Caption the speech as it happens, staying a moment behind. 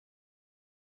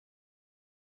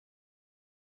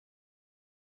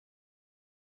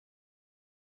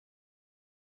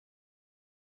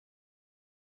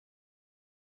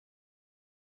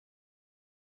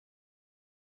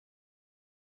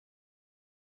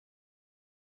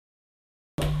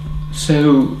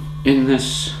So in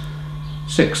this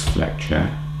sixth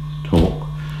lecture talk,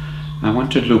 I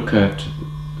want to look at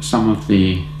some of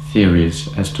the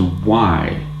theories as to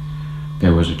why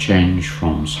there was a change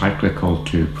from cyclical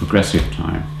to progressive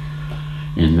time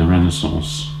in the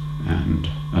Renaissance and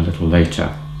a little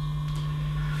later.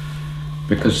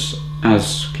 Because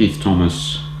as Keith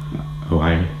Thomas, who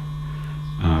I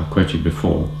quoted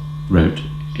before, wrote,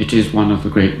 it is one of the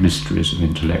great mysteries of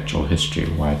intellectual history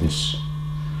why this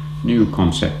new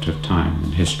concept of time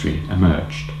and history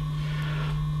emerged.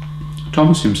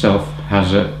 Thomas himself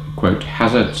has a, quote,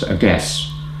 hazards a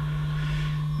guess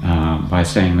by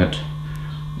saying that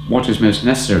what is most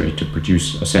necessary to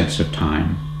produce a sense of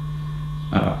time,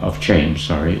 of change,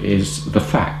 is the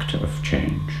fact of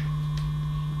change.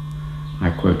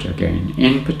 I quote again,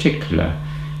 in particular,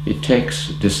 it takes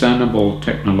discernible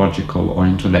technological or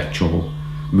intellectual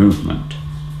movement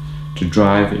to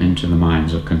drive into the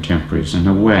minds of contemporaries an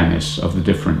awareness of the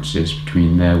differences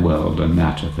between their world and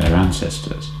that of their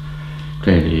ancestors.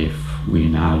 Clearly, if we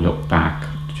now look back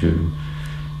to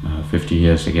 50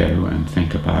 years ago and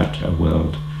think about a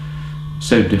world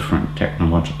so different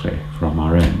technologically from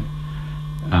our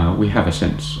own, we have a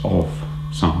sense of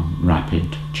some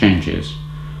rapid changes.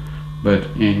 But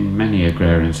in many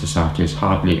agrarian societies,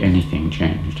 hardly anything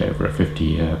changed over a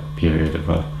 50-year period of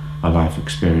a life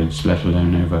experience, let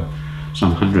alone over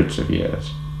some hundreds of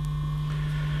years.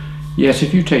 Yet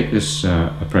if you take this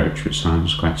approach, which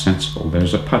sounds quite sensible,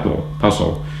 there's a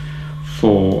puzzle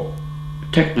for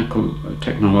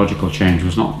technological change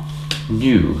was not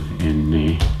new in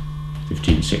the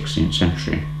 15th, 16th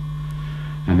century,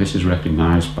 and this is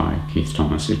recognized by Keith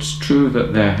Thomas. It's true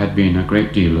that there had been a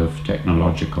great deal of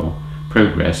technological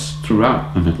progress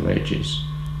throughout the Middle Ages,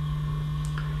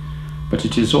 but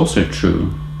it is also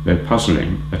true, though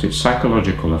puzzling, that its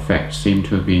psychological effects seem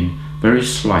to have been very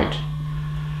slight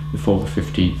before the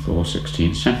 15th or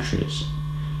 16th centuries.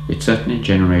 It certainly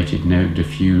generated no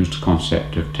diffused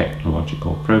concept of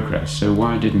technological progress, so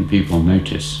why didn't people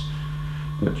notice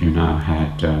that you now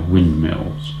had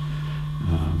windmills,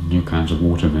 new kinds of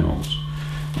water mills,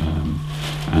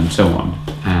 and so on,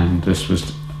 and this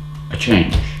was a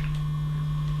change?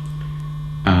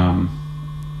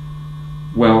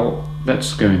 Well,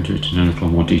 let's go into it in a little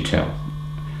more detail.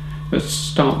 Let's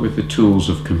start with the tools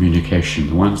of communication,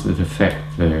 the ones that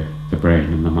affect the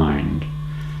brain and the mind,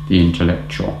 the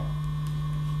intellectual.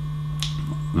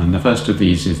 And the first of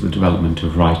these is the development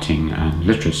of writing and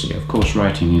literacy. Of course,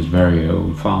 writing is very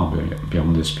old, far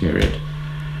beyond this period.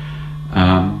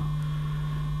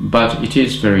 But it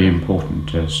is very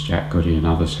important, as Jack Goody and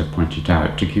others have pointed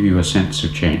out, to give you a sense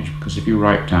of change, because if you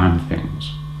write down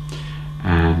things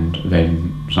and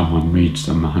then someone reads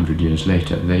them 100 years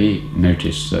later, they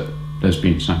notice that there's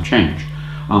been some change.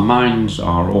 Our minds,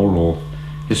 our oral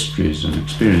histories and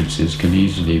experiences can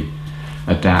easily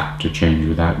adapt to change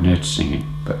without noticing it,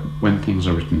 but when things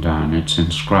are written down, it's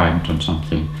inscribed on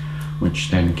something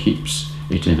which then keeps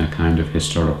it in a kind of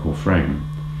historical frame.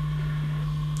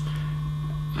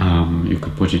 You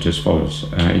could put it as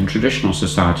follows. In traditional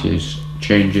societies,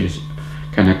 changes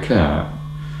can occur,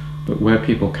 but where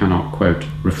people cannot, quote,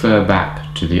 refer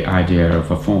back to the idea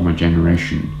of a former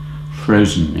generation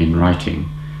frozen in writing,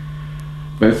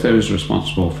 both those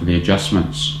responsible for the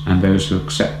adjustments and those who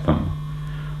accept them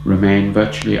remain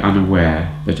virtually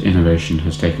unaware that innovation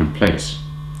has taken place.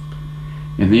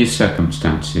 In these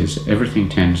circumstances, everything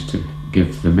tends to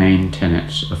give the main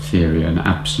tenets of theory an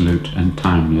absolute and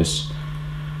timeless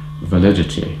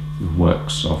validity.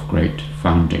 Works of great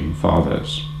founding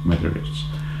fathers, whether it's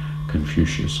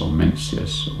Confucius or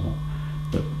Mencius or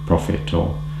the Prophet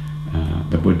or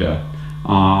the Buddha,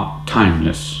 are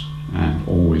timeless and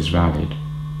always valid.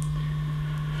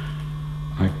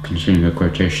 I continue the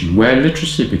quotation. Where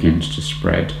literacy begins to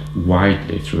spread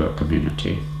widely through a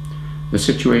community, the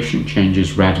situation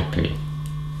changes radically.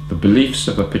 The beliefs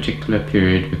of a particular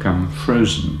period become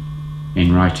frozen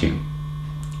in writing.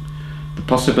 The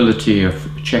possibility of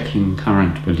checking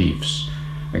current beliefs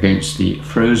against the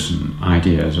frozen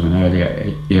ideas of an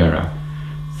earlier era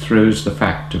throws the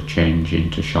fact of change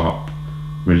into sharp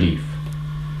relief.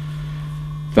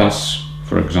 Thus,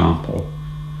 for example,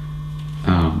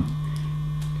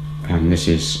 and this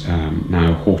is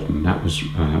now Horton, that was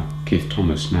Keith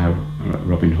Thomas, now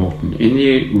Robin Horton. In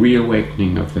the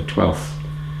reawakening of the 12th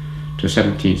to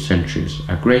 17th centuries,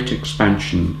 a great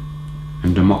expansion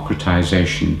and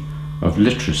democratization of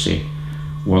literacy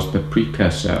was the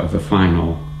precursor of the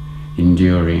final,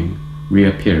 enduring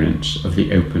reappearance of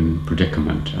the open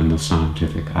predicament and the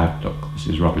scientific outlook. This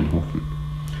is Robin Horton.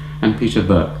 And Peter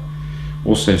Burke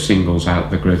also singles out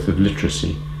the growth of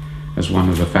literacy as one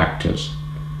of the factors,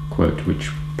 quote, quote, which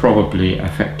probably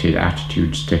affected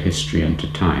attitudes to history and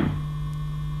to time.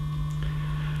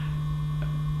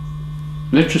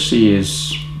 Literacy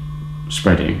is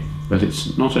spreading, but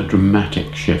it's not a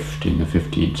dramatic shift in the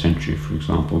 15th century, for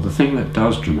example. The thing that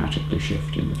does dramatically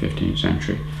shift in the 15th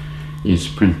century is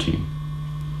printing.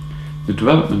 The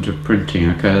development of printing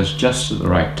occurs just at the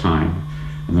right time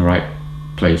and the right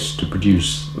place to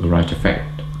produce the right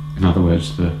effect. In other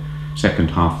words, the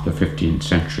second half of the 15th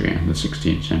century and the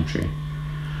 16th century.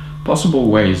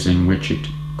 Possible ways in which it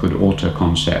could alter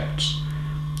concepts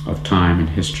of time and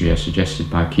history are suggested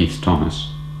by Keith Thomas.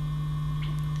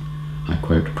 I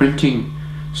quote, "Printing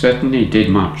certainly did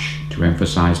much to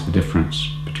emphasize the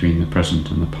difference between the present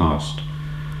and the past,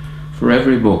 for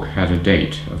every book had a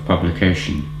date of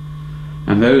publication,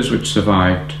 and those which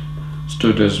survived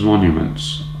stood as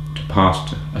monuments to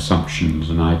past assumptions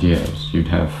and ideas." You'd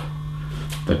have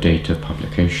the date of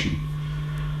publication.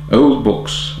 Old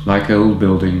books, like old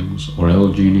buildings or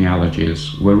old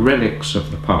genealogies, were relics of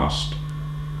the past,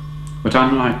 but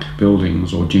unlike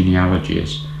buildings or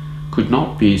genealogies, could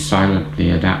not be silently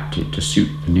adapted to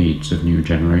suit the needs of new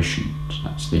generations.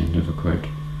 That's the end of the quote.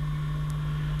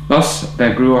 Thus,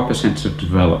 there grew up a sense of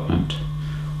development,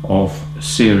 of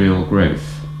serial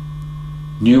growth.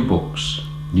 New books,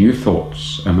 new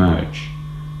thoughts emerge.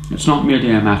 It's not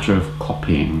merely a matter of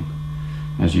copying,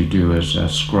 as you do as a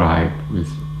scribe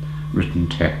with written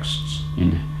texts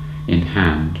in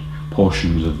hand,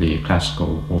 portions of the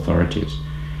classical authorities.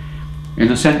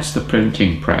 In a sense, the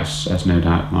printing press, as no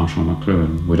doubt Marshall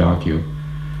McLuhan would argue,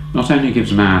 not only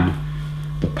gives man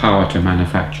the power to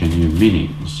manufacture new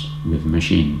meanings with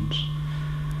machines,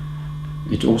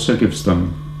 it also gives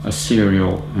them a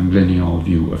serial and lineal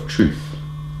view of truth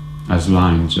as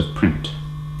lines of print.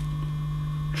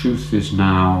 Truth is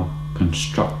now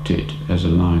constructed as a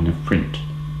line of print,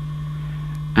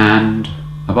 and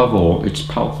above all, it's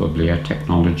palpably a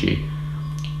technology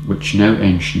which no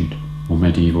ancient or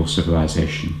medieval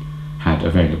civilization had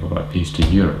available, at least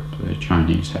in Europe. The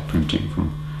Chinese had printing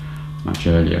from much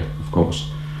earlier, of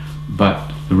course,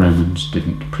 but the Romans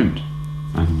didn't print,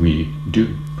 and we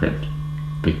do print.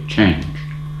 Big change.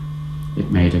 It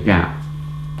made a gap.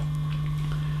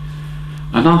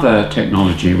 Another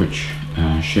technology which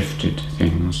shifted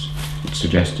things, it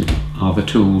suggested, are the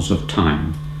tools of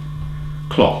time.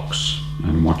 Clocks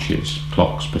and watches,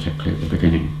 clocks particularly at the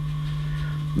beginning.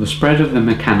 The spread of the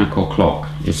mechanical clock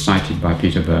is cited by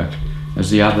Peter Burke as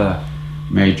the other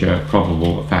major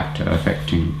probable factor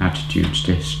affecting attitudes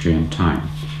to history and time.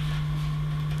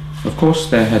 Of course,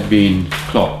 there had been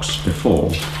clocks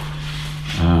before,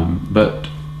 but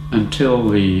until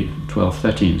the 12th,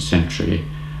 13th century,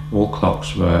 all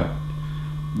clocks were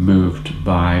moved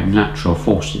by natural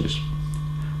forces,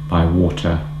 by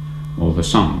water or the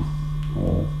sun,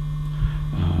 or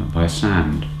by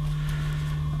sand.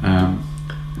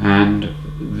 And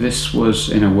this was,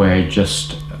 in a way,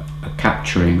 just a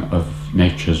capturing of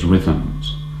nature's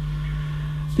rhythms.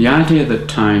 The idea that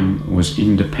time was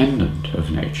independent of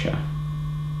nature,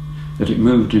 that it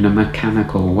moved in a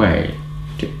mechanical way,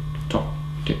 tick-tock,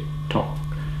 tick-tock,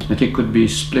 that it could be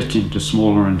split into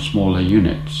smaller and smaller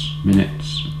units,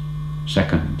 minutes,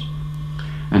 seconds,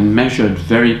 and measured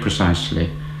very precisely,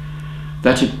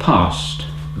 that it passed,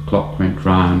 the clock went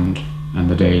round and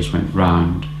the days went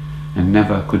round, and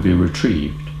never could be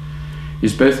retrieved,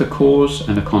 is both a cause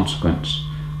and a consequence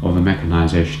of the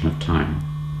mechanization of time.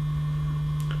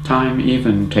 Time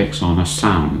even takes on a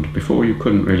sound. Before you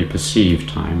couldn't really perceive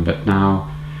time, but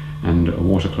now, and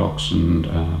water clocks and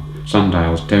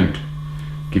sundials don't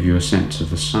give you a sense of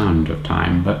the sound of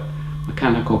time, but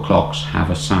mechanical clocks have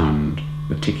a sound,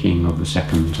 the ticking of the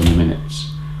seconds and the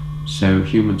minutes. So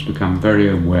humans become very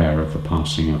aware of the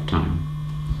passing of time.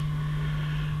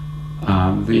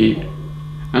 The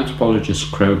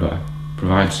anthropologist Kroeber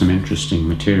provides some interesting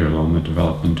material on the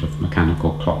development of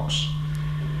mechanical clocks.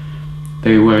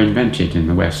 They were invented in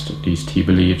the West, at least he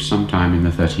believes, sometime in the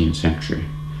 13th century,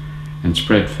 and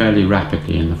spread fairly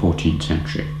rapidly in the 14th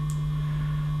century.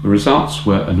 The results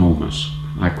were enormous.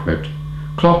 I quote,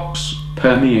 "Clocks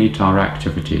permeate our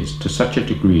activities to such a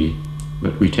degree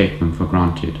that we take them for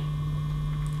granted.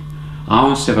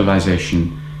 Our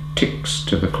civilization ticks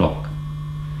to the clock.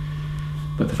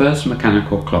 But the first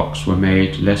mechanical clocks were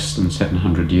made less than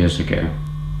 700 years ago.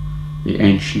 The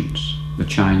ancients, the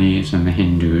Chinese and the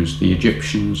Hindus, the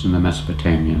Egyptians and the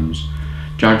Mesopotamians,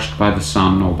 judged by the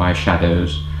sun or by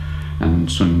shadows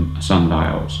and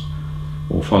sundials,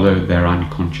 or followed their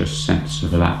unconscious sense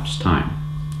of elapsed time."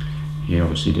 He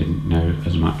obviously didn't know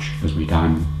as much as we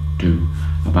do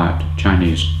about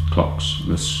Chinese clocks,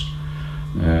 the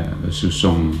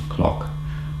Susong clock,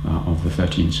 of the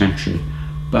 13th century,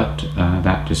 but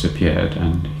that disappeared,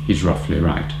 and he's roughly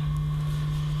right.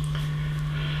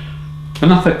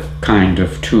 Another kind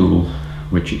of tool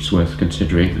which it's worth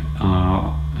considering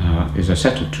is a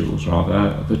set of tools,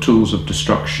 rather, the tools of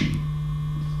destruction,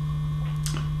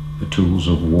 the tools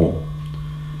of war.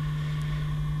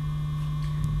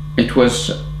 It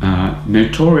was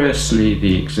notoriously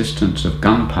the existence of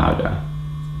gunpowder,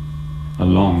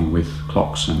 along with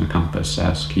clocks and the compass,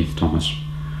 as Keith Thomas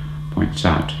points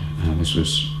out. This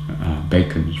was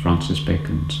Francis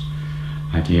Bacon's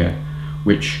idea,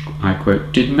 which, I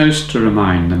quote, did most to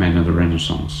remind the men of the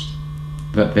Renaissance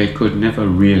that they could never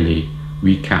really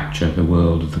recapture the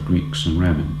world of the Greeks and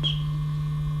Romans.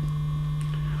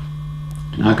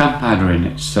 Now, gunpowder in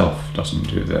itself doesn't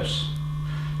do this.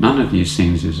 None of these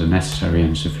things is a necessary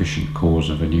and sufficient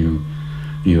cause of a new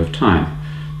view of time.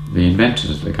 The inventors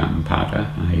of the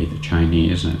gunpowder, i.e. the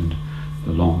Chinese and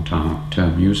the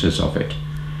long-term users of it,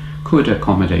 could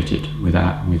accommodate it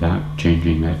without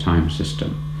changing their time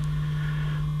system.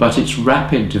 But its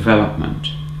rapid development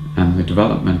and the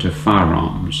development of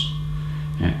firearms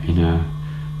in a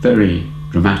very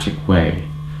dramatic way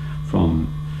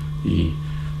from the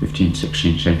 15th,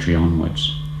 16th century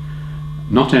onwards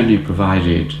not only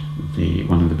provided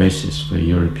one of the bases for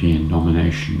European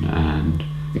domination and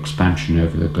expansion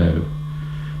over the globe,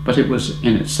 but it was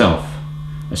in itself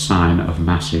a sign of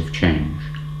massive change.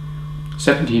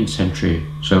 17th century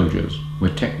soldiers were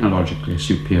technologically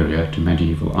superior to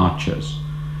medieval archers.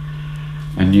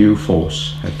 A new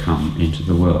force had come into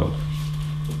the world.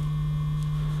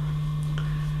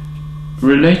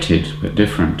 Related but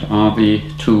different are the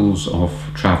tools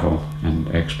of travel and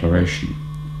exploration,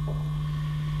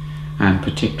 and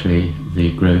particularly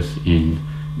the growth in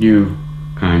new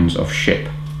kinds of ship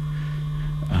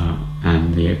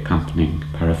and the accompanying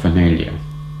paraphernalia.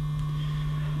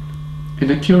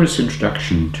 In a curious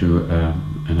introduction to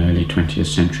an early 20th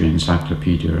century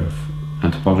encyclopedia of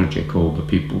anthropology called The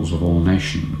Peoples of All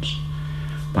Nations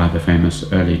by the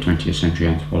famous early 20th century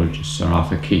anthropologist Sir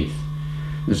Arthur Keith,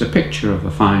 there's a picture of a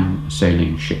fine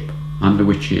sailing ship under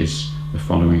which is the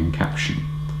following caption: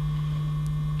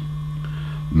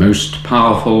 "Most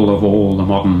powerful of all the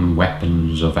modern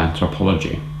weapons of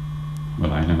anthropology."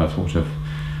 Well, I never thought of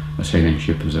a sailing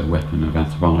ship as a weapon of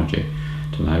anthropology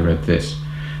till I read this.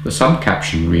 The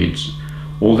sub-caption reads,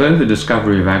 "Although the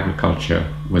discovery of agriculture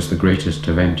was the greatest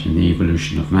event in the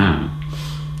evolution of man,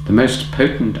 the most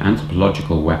potent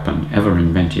anthropological weapon ever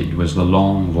invented was the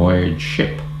long voyage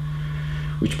ship,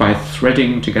 which by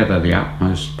threading together the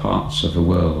utmost parts of the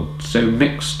world, so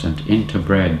mixed and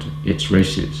interbred its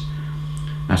races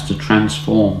as to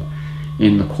transform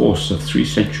in the course of 3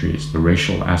 centuries the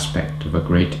racial aspect of a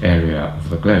great area of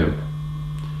the globe."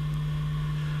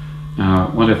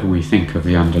 Now, whatever we think of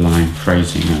the underlying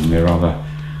phrasing and their other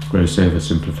gross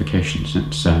oversimplifications,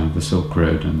 since the Silk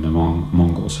Road and the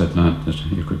Mongols had learned that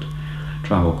you could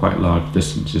travel quite large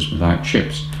distances without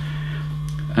ships,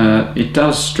 it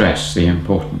does stress the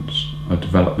importance of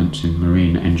developments in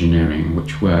marine engineering,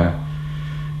 which were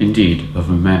indeed of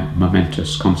a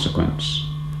momentous consequence.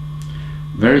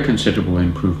 Very considerable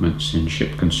improvements in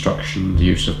ship construction, the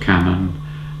use of cannon,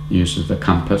 the use of the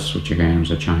compass, which again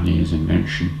was a Chinese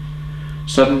invention,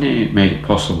 suddenly made it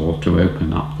possible to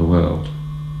open up the world.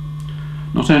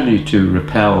 Not only to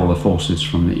repel the forces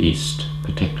from the east,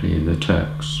 particularly the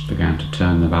Turks began to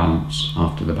turn the balance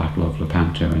after the Battle of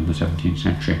Lepanto in the 17th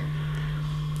century,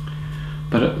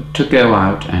 but to go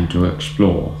out and to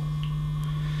explore.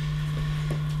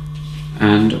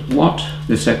 And what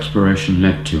this exploration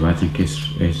led to, I think,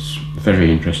 is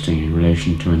very interesting in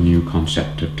relation to a new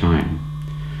concept of time.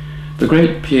 The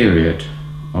great period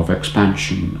of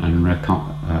expansion and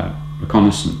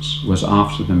reconnaissance was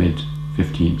after the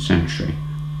mid-15th century.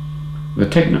 The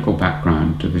technical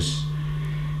background to this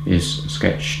is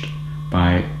sketched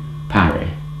by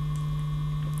Parry.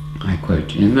 I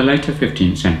quote, "In the later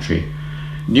 15th century,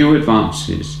 new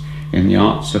advances in the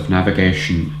arts of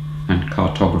navigation and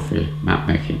cartography,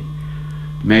 mapmaking,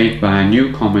 made by a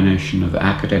new combination of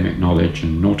academic knowledge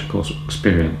and nautical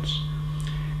experience,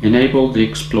 enabled the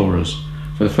explorers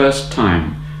for the first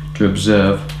time to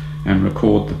observe and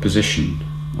record the position,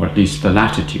 or at least the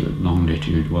latitude,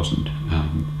 longitude wasn't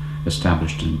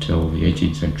established until the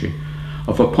 18th century,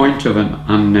 of a point of an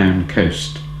unknown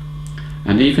coast,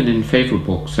 and even in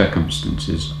favourable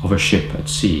circumstances of a ship at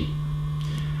sea.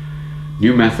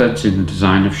 New methods in the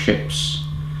design of ships,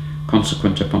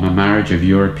 consequent upon a marriage of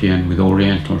European with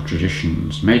Oriental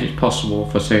traditions, made it possible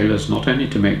for sailors not only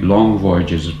to make long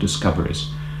voyages of discoveries,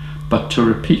 but to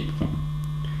repeat them,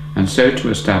 and so to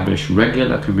establish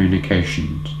regular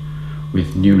communications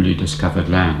with newly discovered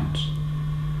lands.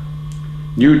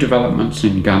 New developments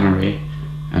in gunnery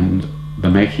and the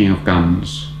making of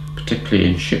guns, particularly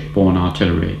in shipborne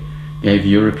artillery, gave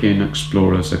European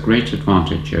explorers a great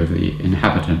advantage over the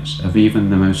inhabitants of even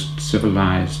the most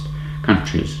civilized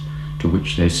countries to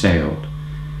which they sailed,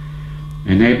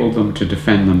 enabled them to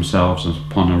defend themselves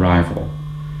upon arrival,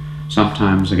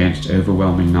 sometimes against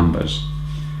overwhelming numbers,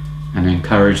 and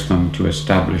encouraged them to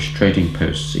establish trading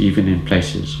posts even in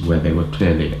places where they were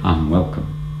clearly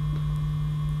unwelcome.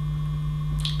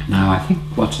 Now, I think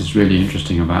what is really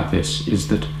interesting about this is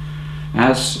that,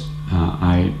 as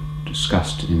I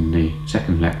discussed in the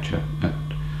second lecture at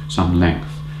some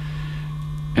length,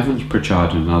 Evans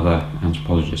Pritchard and other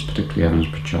anthropologists, particularly Evans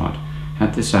Pritchard,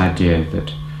 had this idea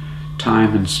that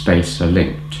time and space are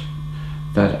linked,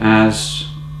 that as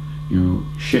you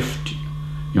shift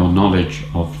your knowledge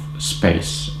of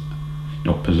space,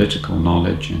 your political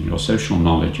knowledge and your social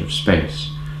knowledge of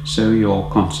space, so your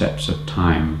concepts of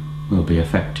time will be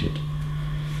affected.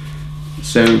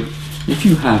 So if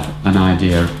you have an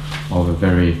idea of a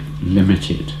very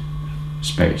limited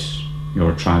space,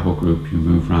 you're a tribal group, you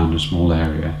move around a small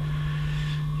area,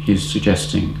 he's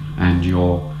suggesting, and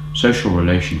your social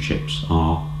relationships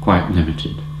are quite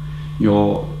limited,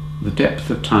 the depth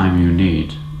of time you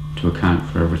need to account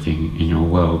for everything in your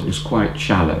world is quite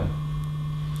shallow.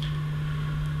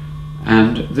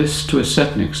 And this, to a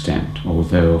certain extent,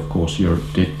 although of course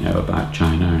Europe did know about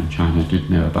China and China did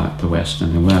know about the West,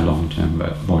 and there were long-term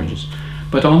voyages,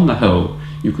 but on the whole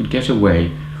you could get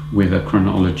away with a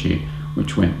chronology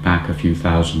which went back a few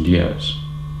thousand years,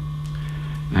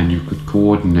 and you could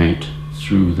coordinate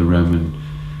through the Roman,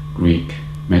 Greek,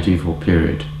 medieval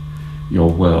period your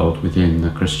world within the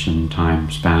Christian time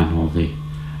span or the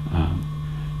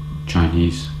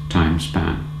Chinese time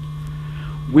span.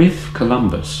 With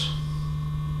Columbus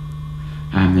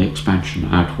and the expansion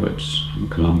outwards, and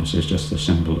Columbus is just a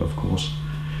symbol, of course,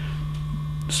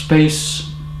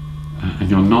 space and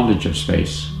your knowledge of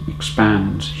space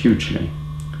expands hugely.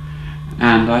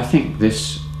 And I think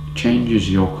this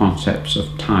changes your concepts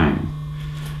of time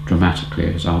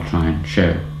dramatically, as I'll try and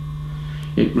show.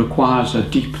 It requires a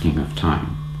deepening of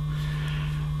time.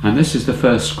 And this is the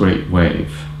first great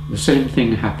wave. The same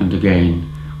thing happened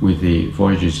again with the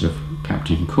voyages of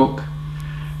Captain Cook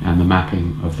and the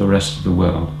mapping of the rest of the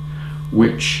world,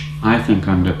 which I think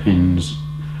underpins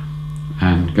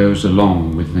and goes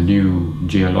along with the new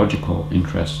geological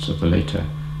interests of the later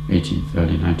 18th,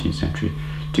 early 19th century,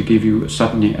 to give you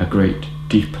suddenly a great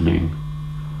deepening,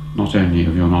 not only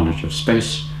of your knowledge of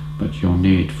space, but your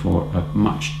need for a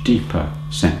much deeper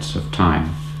sense of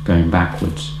time, going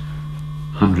backwards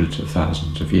hundreds of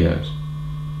thousands of years.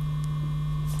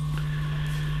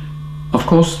 Of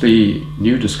course, the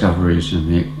new discoveries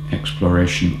and the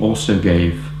exploration also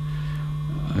gave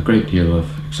a great deal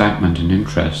of excitement and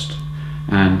interest,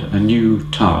 and a new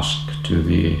task to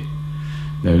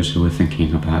those who were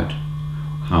thinking about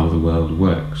how the world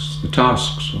works. The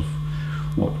tasks of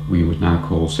what we would now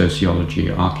call sociology,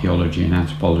 archaeology and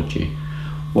anthropology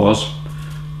was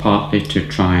partly to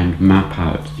try and map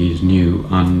out these new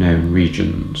unknown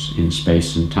regions in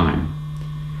space and time.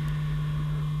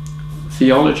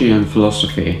 Theology and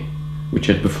philosophy, which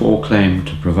had before claimed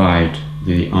to provide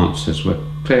the answers, were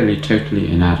clearly totally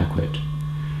inadequate,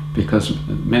 because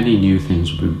many new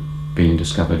things were being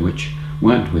discovered which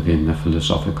weren't within the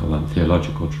philosophical and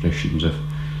theological traditions of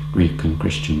Greek and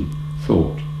Christian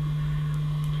thought.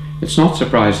 It's not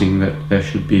surprising that there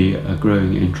should be a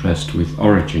growing interest with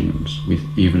origins,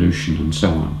 with evolution and so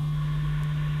on.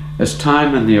 As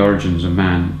time and the origins of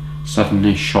man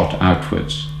suddenly shot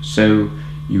outwards, so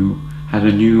you had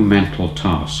a new mental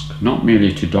task, not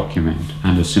merely to document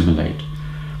and assimilate,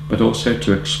 but also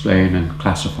to explain and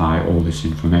classify all this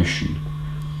information.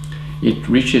 It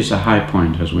reaches a high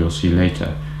point, as we'll see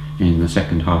later, in the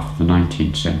second half of the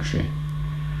 19th century,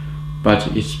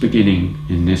 but it's beginning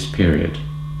in this period.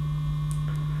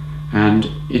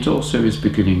 And it also is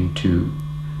beginning to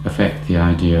affect the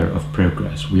idea of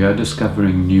progress. We are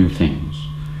discovering new things,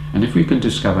 and if we can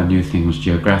discover new things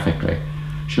geographically,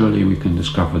 surely we can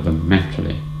discover them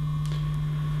mentally.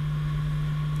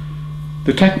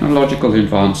 The technological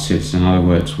advances, in other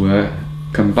words, were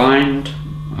combined,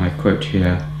 I quote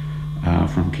here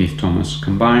from Keith Thomas,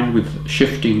 combined with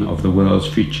shifting of the world's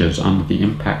features under the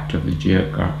impact of the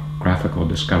geographical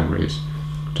discoveries,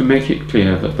 to make it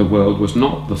clear that the world was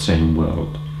not the same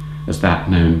world as that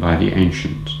known by the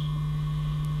ancients.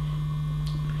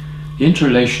 The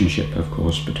interrelationship, of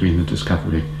course, between the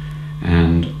discovery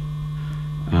and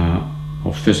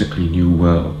of physically new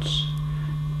worlds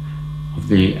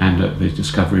the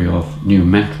discovery of new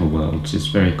mental worlds is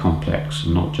very complex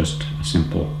and not just a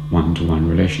simple one-to-one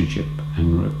relationship,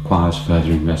 and requires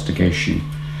further investigation.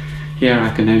 Here I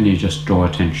can only just draw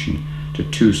attention to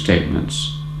two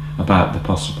statements about the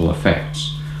possible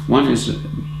effects. One is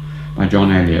by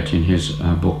John Eliot in his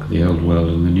book The Old World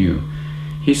and the New.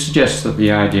 He suggests that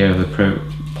the idea of the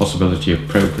possibility of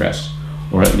progress,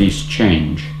 or at least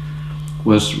change,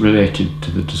 was related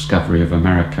to the discovery of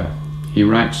America. He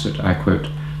writes that, I quote,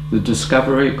 "The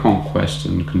discovery, conquest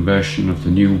and conversion of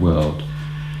the New World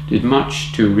did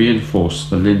much to reinforce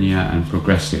the linear and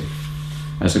progressive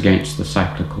as against the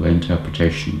cyclical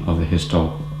interpretation of the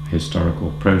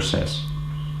historical process."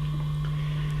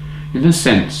 In a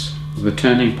sense, the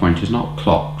turning point is not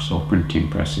clocks or printing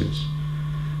presses,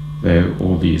 though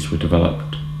all these were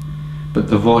developed, but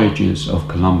the voyages of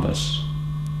Columbus.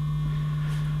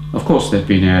 Of course, there have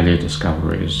been earlier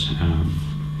discoveries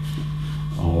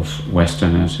of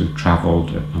Westerners who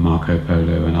travelled, Marco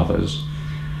Polo and others,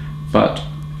 but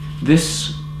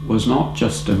this was not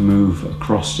just a move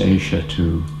across Asia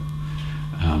to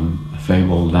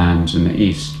fabled lands in the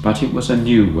East, but it was a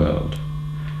new world,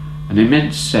 an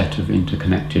immense set of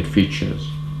interconnected features,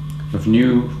 of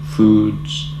new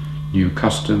foods, new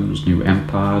customs, new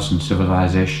empires and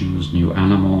civilizations, new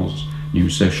animals, new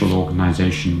social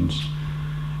organizations,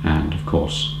 and of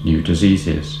course new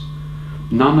diseases,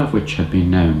 none of which had been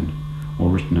known or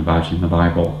written about in the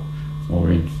Bible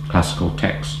or in classical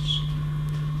texts.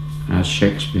 As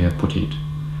Shakespeare put it,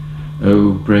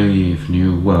 "O brave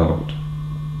new world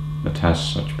that has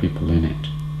such people in it."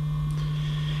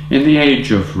 In the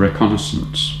age of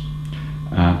reconnaissance,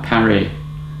 Parry,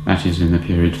 that is in the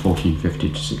period 1450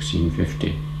 to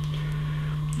 1650,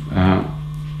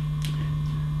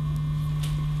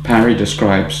 Parry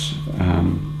describes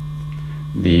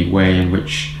the way in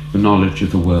which the knowledge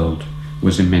of the world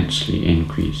was immensely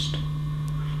increased.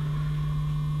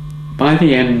 By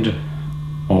the end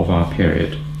of our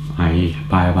period, i.e.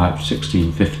 by about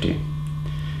 1650,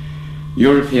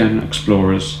 European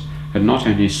explorers had not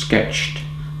only sketched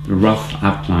the rough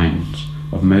outlines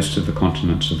of most of the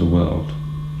continents of the world,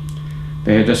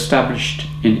 they had established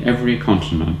in every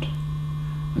continent,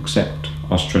 except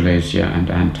Australasia and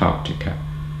Antarctica,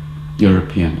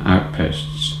 European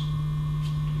outposts.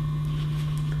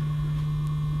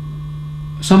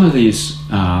 Some of these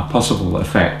possible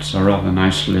effects are rather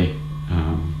nicely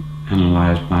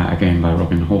analysed again by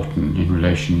Robin Horton in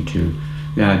relation to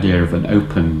the idea of an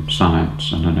open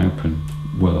science and an open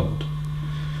world,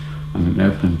 and an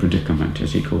open predicament,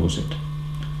 as he calls it.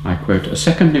 I quote, "A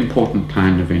second important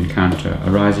kind of encounter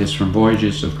arises from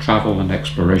voyages of travel and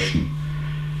exploration,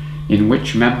 in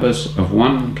which members of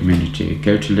one community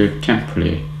go to live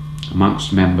temporarily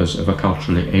amongst members of a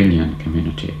culturally alien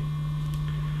community,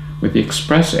 with the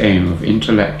express aim of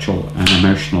intellectual and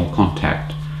emotional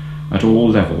contact at all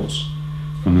levels,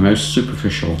 from the most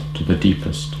superficial to the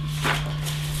deepest.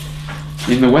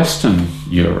 In the Western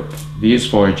Europe, these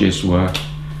voyages were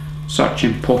such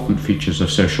important features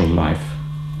of social life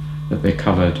that they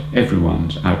covered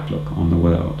everyone's outlook on the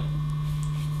world.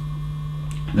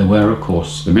 There were, of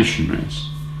course, the missionaries,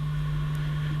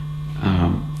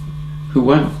 who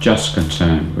weren't just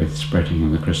concerned with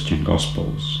spreading the Christian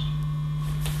Gospels.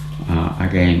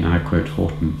 Again, I quote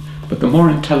Horton, but the more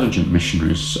intelligent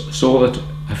missionaries saw that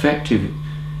effective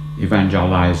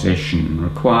evangelization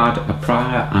required a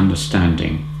prior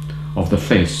understanding of the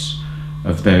face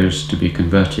of those to be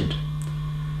converted,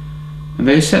 and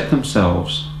they set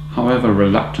themselves, however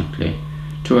reluctantly,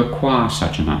 to acquire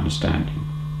such an understanding.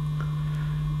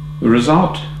 The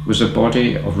result was a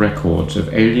body of records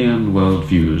of alien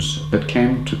worldviews that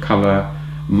came to colour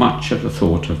much of the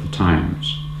thought of the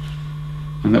times,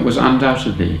 and that was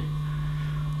undoubtedly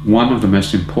one of the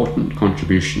most important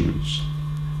contributions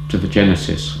to the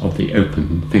genesis of the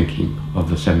open thinking of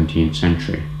the 17th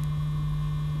century.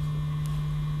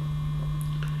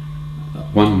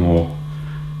 One more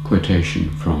quotation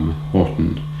from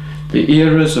Horton. "The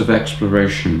eras of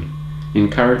exploration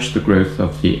encouraged the growth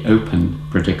of the open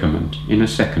predicament in a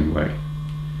second way.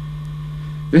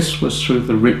 This was through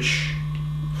the rich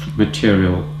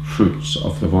material fruits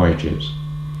of the voyages.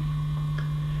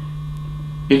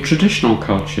 In traditional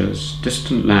cultures,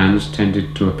 distant lands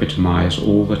tended to epitomize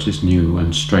all that is new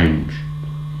and strange,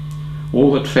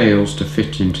 all that fails to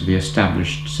fit into the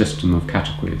established system of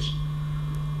categories,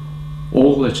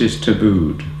 all that is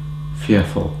tabooed,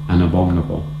 fearful and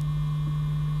abominable.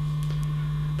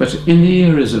 But in the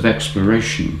eras of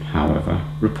exploration, however,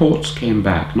 reports came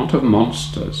back not of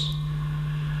monsters,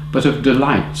 but of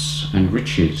delights and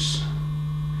riches.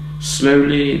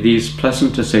 Slowly these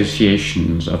pleasant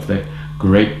associations of the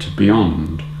great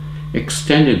beyond,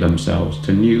 extended themselves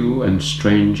to new and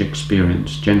strange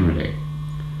experience generally.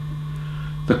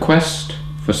 The quest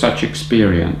for such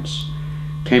experience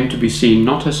came to be seen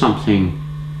not as something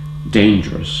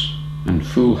dangerous and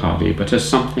foolhardy, but as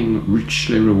something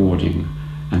richly rewarding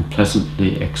and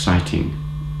pleasantly exciting.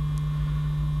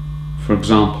 For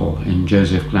example, in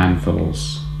Joseph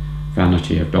Glanvill's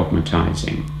Vanity of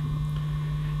Dogmatizing,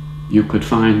 you could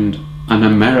find an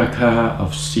America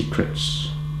of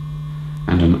secrets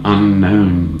and an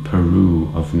unknown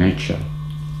Peru of nature.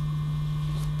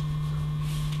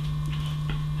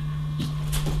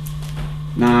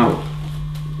 Now,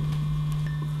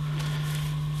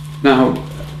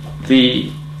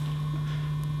 the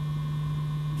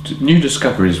new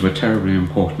discoveries were terribly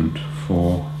important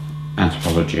for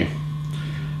anthropology.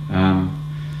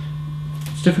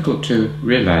 It's difficult to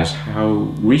realize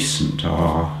how recent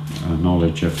our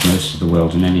knowledge of most of the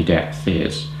world in any depth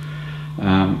is.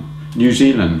 New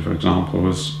Zealand, for example,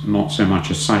 was not so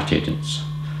much as cited, at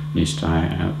least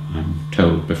I'm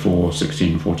told, before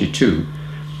 1642,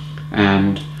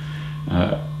 and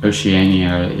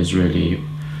Oceania is really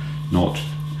not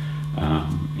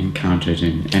encountered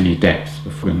in any depth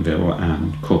before Glanville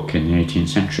and Cook in the 18th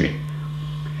century.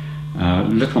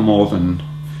 Little more than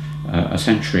a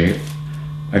century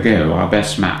ago, our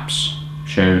best maps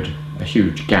showed a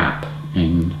huge gap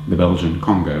in the Belgian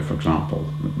Congo, for example,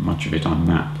 much of it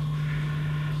unmapped.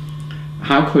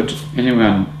 How could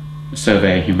anyone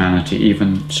survey humanity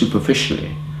even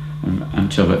superficially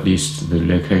until at least the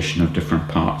location of different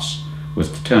parts was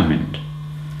determined?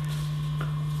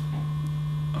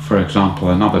 For example,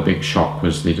 another big shock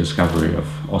was the discovery of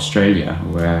Australia,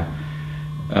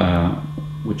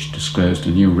 which disclosed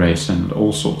a new race and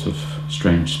all sorts of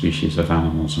strange species of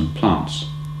animals and plants.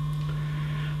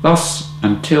 Thus,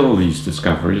 until these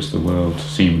discoveries, the world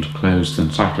seemed closed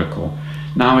and cyclical.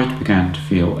 Now it began to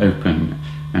feel open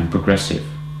and progressive.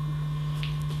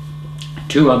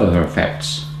 Two other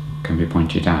effects can be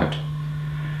pointed out.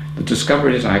 The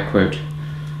discoveries, I quote,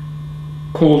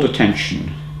 called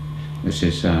attention, this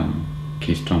is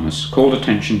Keith Thomas, called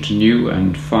attention to new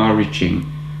and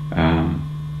far-reaching,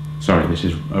 this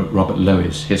is Robert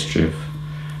Lowe's History of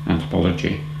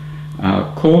Anthropology,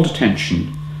 called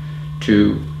attention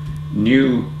to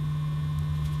new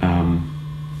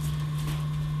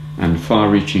and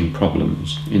far-reaching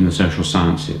problems in the social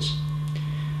sciences,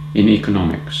 in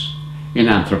economics, in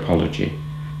anthropology,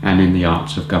 and in the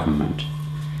arts of government,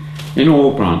 in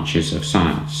all branches of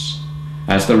science.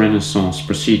 As the Renaissance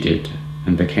proceeded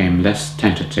and became less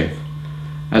tentative,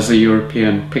 as the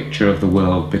European picture of the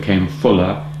world became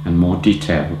fuller and more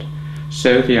detailed,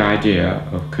 so the idea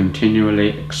of continually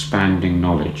expanding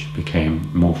knowledge became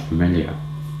more familiar.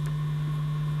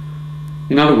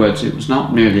 In other words, it was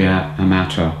not merely a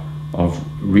matter of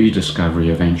rediscovery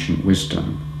of ancient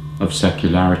wisdom, of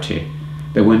circularity.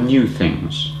 There were new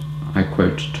things. I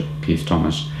quote Keith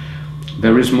Thomas,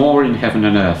 "There is more in heaven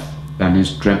and earth than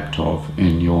is dreamt of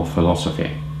in your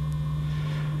philosophy."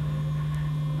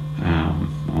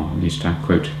 Or at least I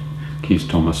quote Keith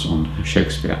Thomas on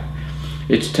Shakespeare.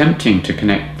 It's tempting to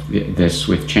connect this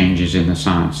with changes in the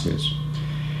sciences.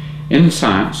 In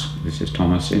science, this is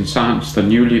Thomas, in science the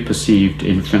newly perceived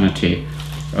infinity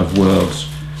of worlds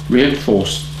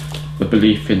reinforced the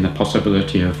belief in the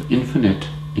possibility of infinite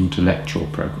intellectual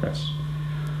progress,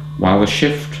 while the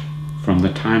shift from the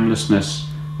timelessness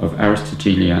of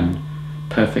Aristotelian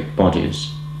perfect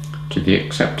bodies to the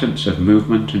acceptance of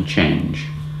movement and change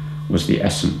was the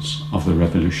essence of the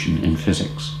revolution in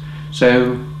physics.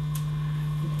 So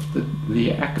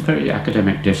the very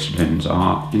academic disciplines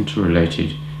are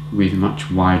interrelated with much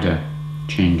wider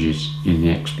changes in the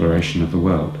exploration of the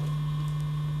world.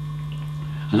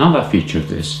 Another feature of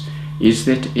this is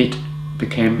that it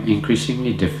became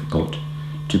increasingly difficult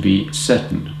to be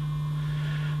certain.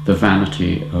 The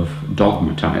vanity of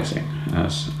dogmatizing,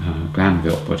 as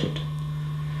Glanville put it.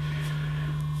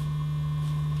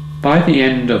 By the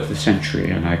end of the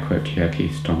century, and I quote here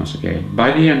Keith Thomas again,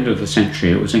 by the end of the century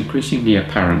it was increasingly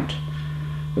apparent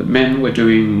that men were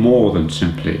doing more than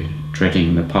simply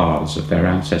treading the paths of their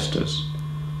ancestors.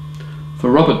 For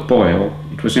Robert Boyle,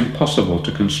 it was impossible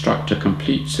to construct a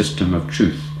complete system of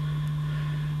truth,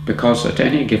 because at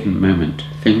any given moment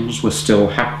things were still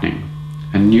happening,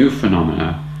 and new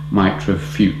phenomena might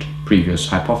refute previous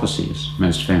hypotheses,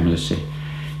 most famously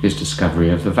his discovery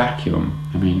of the vacuum.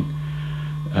 I mean,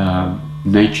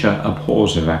 nature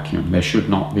abhors a vacuum. There should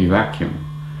not be a vacuum,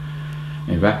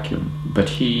 but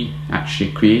he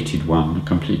actually created one,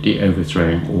 completely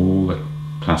overthrowing all the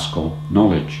classical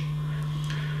knowledge.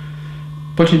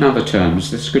 Put in other terms,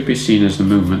 this could be seen as the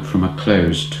movement from a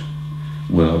closed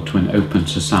world to an open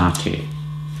society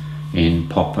in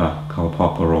Karl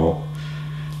Popper or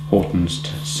Horton's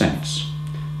sense.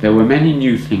 There were many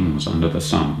new things under the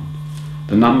sun.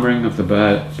 The numbering of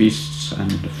the beasts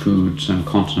and foods and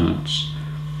continents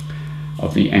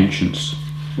of the ancients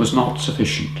was not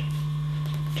sufficient,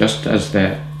 just as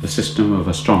the system of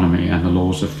astronomy and the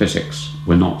laws of physics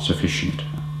were not sufficient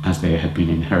as they had been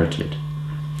inherited.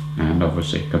 And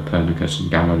obviously Copernicus and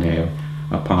Galileo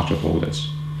are part of all this.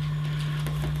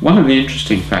 One of the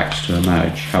interesting facts to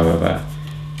emerge, however,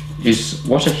 is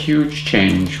what a huge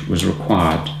change was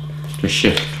required to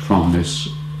shift from this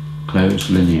closed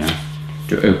linear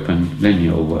to open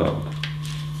lineal world.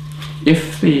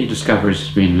 If the discoveries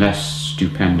had been less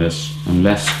stupendous and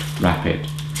less rapid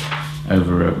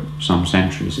over some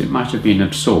centuries, it might have been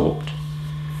absorbed.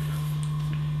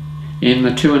 In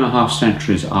the 2.5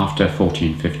 centuries after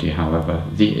 1450, however,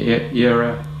 the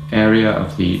area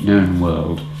of the known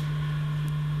world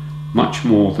much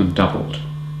more than doubled.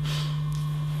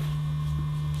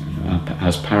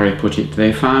 As Parry put it,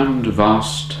 they found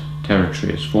vast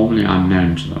territories formerly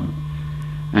unknown to them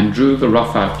and drew the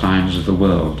rough outlines of the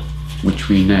world which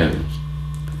we know.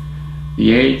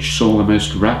 The age saw the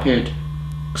most rapid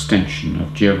extension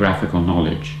of geographical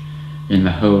knowledge in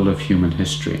the whole of human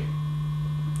history.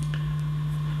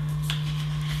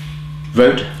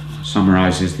 Vogt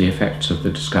summarizes the effects of the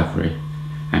discovery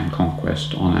and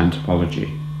conquest on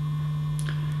anthropology.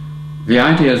 The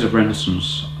ideas of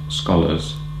Renaissance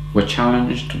scholars were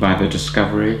challenged by the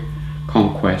discovery,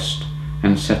 conquest,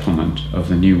 and settlement of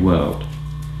the New World,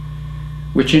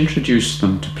 which introduced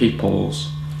them to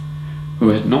peoples who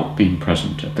had not been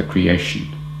present at the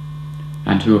creation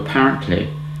and who apparently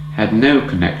had no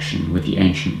connection with the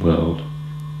ancient world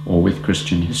or with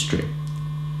Christian history.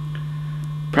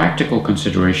 Practical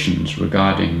considerations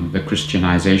regarding the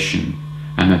Christianization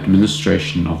and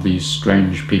administration of these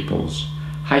strange peoples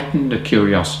heightened a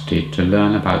curiosity to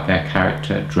learn about their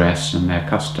character, dress, and their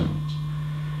customs.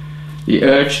 The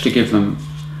urge to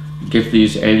give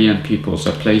these alien peoples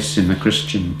a place in the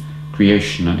Christian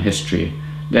creation and history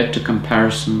led to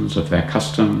comparisons of their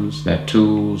customs, their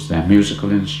tools, their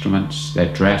musical instruments,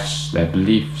 their dress, their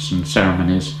beliefs and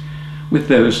ceremonies with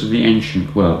those of the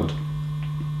ancient world,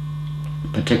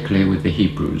 particularly with the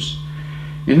Hebrews.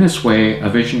 In this way, a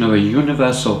vision of a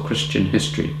universal Christian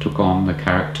history took on the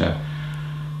character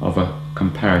of a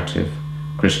comparative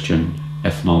Christian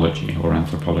ethnology or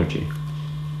anthropology.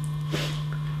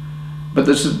 But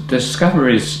the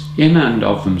discoveries in and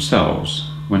of themselves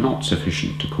were not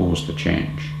sufficient to cause the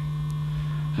change.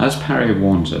 As Parry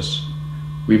warns us,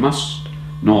 we must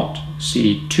not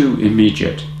see too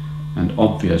immediate and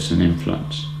obvious an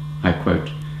influence. I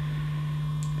quote,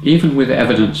 "Even with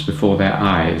evidence before their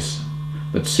eyes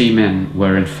that seamen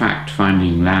were in fact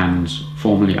finding lands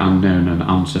formerly unknown and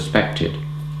unsuspected,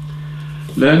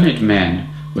 learned men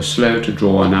were slow to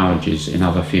draw analogies in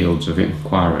other fields of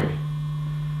inquiry.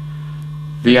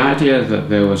 The idea that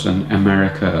there was an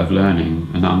America of learning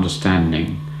and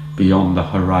understanding beyond the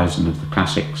horizon of the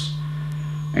classics,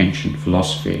 ancient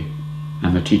philosophy,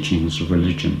 and the teachings of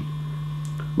religion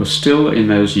was still in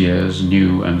those years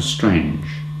new and strange,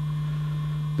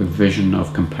 the vision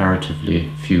of comparatively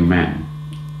few men.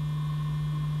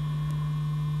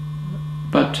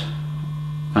 But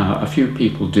a few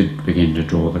people did begin to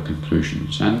draw the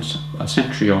conclusions, and a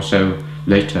century or so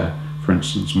later, for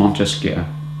instance, Montesquieu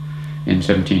in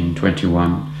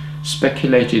 1721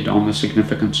 speculated on the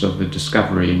significance of the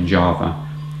discovery in Java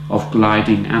of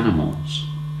gliding animals,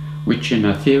 which in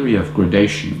a theory of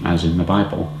gradation, as in the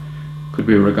Bible, could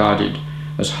be regarded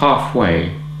as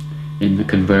halfway in the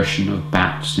conversion of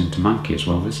bats into monkeys.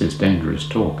 Well, this is dangerous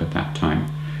talk at that time.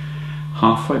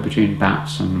 Halfway between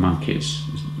bats and monkeys.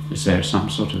 Is there some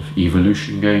sort of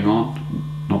evolution going on?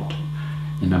 Not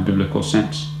in a biblical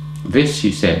sense. This,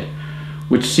 he said,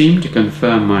 would seem to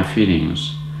confirm my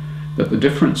feelings that the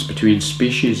difference between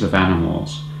species of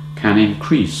animals can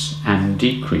increase and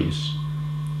decrease.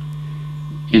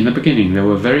 In the beginning there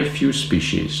were very few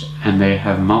species, and they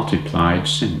have multiplied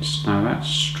since. Now that's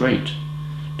straight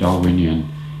Darwinian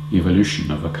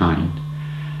evolution of a kind,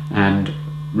 and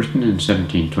written in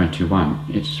 1721,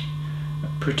 it's a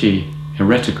pretty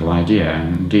heretical idea,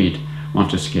 and indeed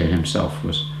Montesquieu himself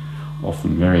was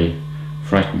often very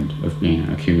frightened of being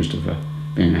accused of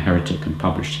being a heretic and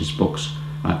published his books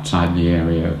outside the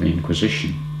area of the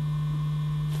Inquisition.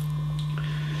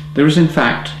 There is in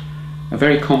fact a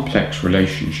very complex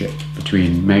relationship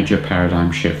between major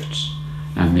paradigm shifts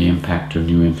and the impact of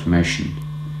new information.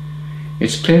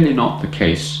 It's clearly not the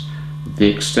case that the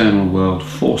external world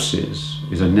forces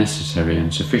is a necessary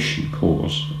and sufficient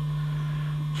cause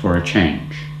for a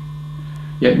change.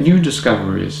 Yet new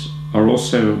discoveries are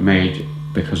also made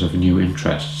because of new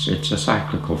interests. It's a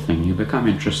cyclical thing. You become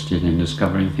interested in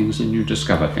discovering things and you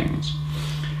discover things.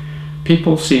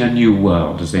 People see a new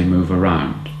world as they move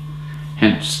around.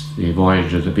 Hence the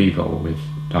voyage of the Beagle with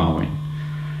Darwin.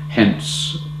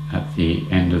 Hence, at the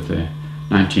end of the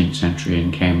 19th century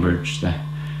in Cambridge, the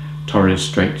Torres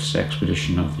Straits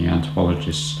expedition of the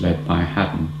anthropologists led by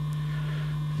Haddon.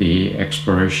 The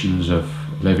explorations of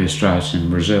Levi-Strauss in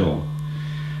Brazil,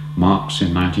 Marx in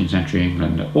 19th century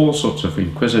England, all sorts of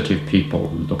inquisitive people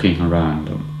looking around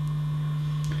them,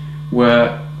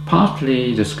 were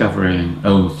partly discovering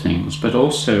old things, but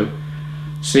also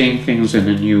seeing things in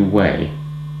a new way,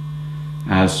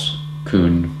 as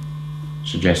Kuhn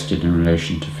suggested in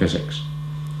relation to physics.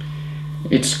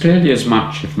 It's clearly as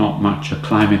much, if not much, a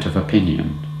climate of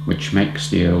opinion which makes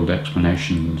the old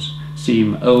explanations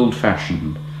seem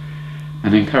old-fashioned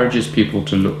and encourages people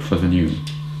to look for the new.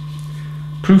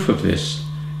 Proof of this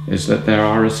is that there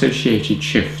are associated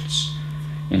shifts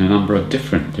in a number of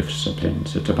different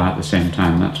disciplines at about the same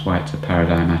time. That's why it's a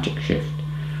paradigmatic shift.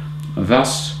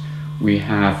 Thus, we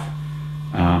have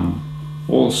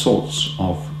all sorts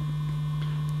of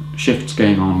shifts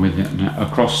going on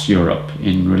across Europe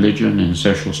in religion, in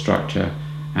social structure,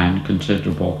 and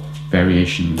considerable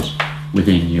variations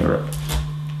within Europe.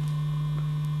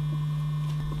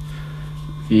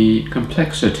 The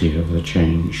complexity of the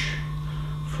change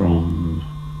from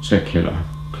circular,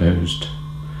 closed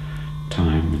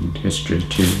time and history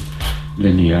to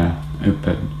linear,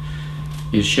 open,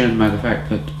 is shown by the fact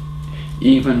that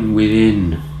even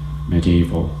within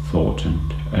medieval thought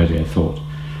and earlier thought,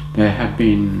 there had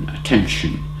been a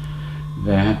tension,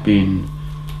 there had been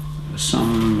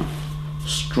some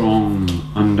strong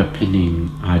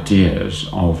underpinning ideas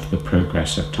of the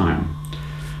progress of time.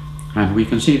 And we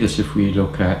can see this if we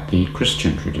look at the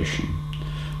Christian tradition,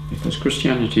 because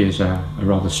Christianity is a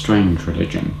rather strange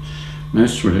religion.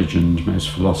 Most religions, most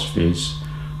philosophies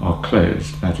are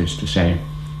closed, that is to say,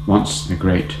 once the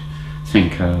great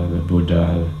thinker, the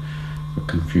Buddha, the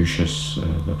Confucius,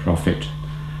 the prophet,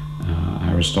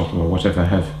 Aristotle or whatever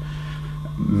have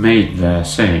made their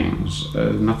sayings,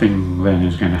 nothing then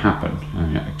is going to happen,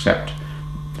 except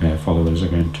their followers are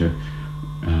going to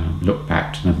look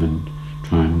back to them and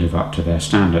try and live up to their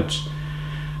standards.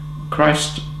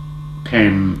 Christ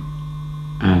came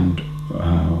and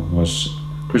was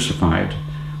crucified,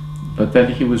 but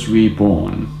then he was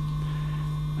reborn,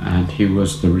 and he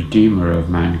was the Redeemer of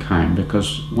mankind,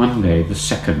 because one day the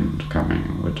second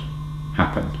coming would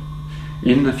happen.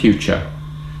 In the future,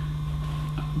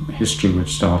 history would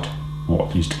start, or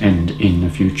at least end in the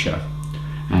future,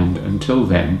 and until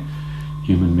then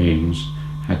human beings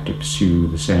had to pursue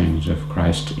the sayings of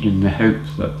Christ in the hope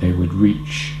that they would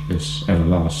reach this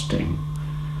everlasting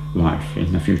life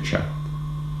in the future.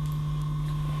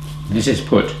 This is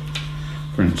put,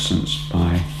 for instance,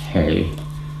 by Hay.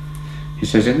 He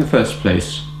says, in the first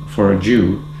place, for a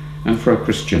Jew and for a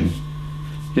Christian,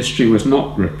 history was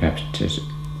not repetitive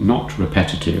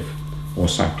or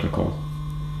cyclical,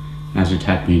 as it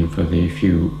had been for the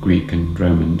few Greek and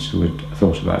Romans who had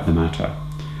thought about the matter.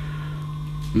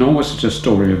 Nor was it a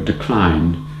story of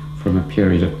decline from a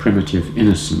period of primitive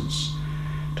innocence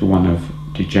to one of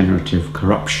degenerative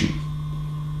corruption.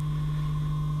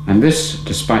 And this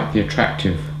despite the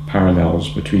attractive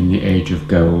parallels between the age of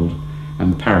gold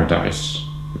and the paradise,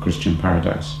 the Christian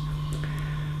paradise,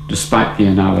 despite the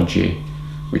analogy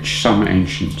which some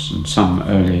ancients and some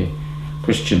early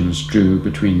Christians drew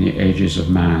between the ages of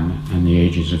man and the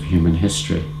ages of human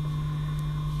history.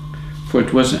 For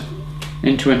it was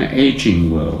into an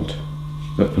aging world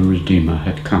that the Redeemer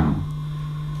had come.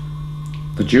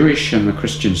 The Jewish and the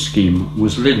Christian scheme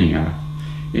was linear.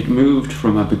 It moved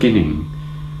from a beginning,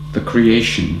 the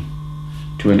creation,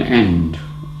 to an end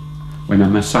when a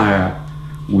Messiah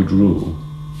would rule.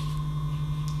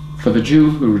 For the Jew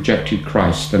who rejected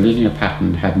Christ, the linear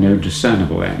pattern had no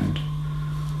discernible end,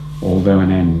 although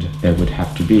an end there would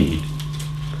have to be.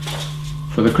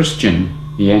 For the Christian,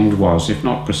 the end was, if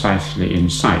not precisely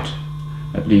in sight,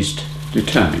 at least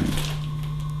determined.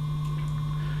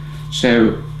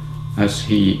 So, as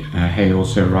Hay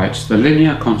also writes, the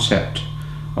linear concept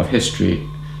of history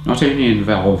not only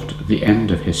involved the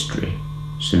end of history,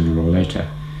 sooner or later,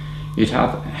 it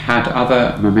had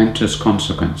other momentous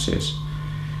consequences.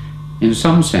 In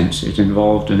some sense, it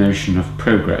involved a notion of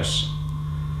progress,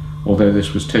 although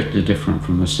this was totally different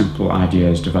from the simple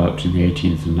ideas developed in the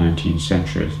 18th and 19th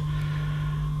centuries,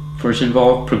 for it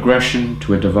involved progression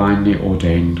to a divinely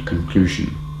ordained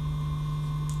conclusion.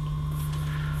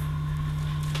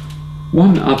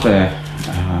 One other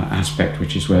aspect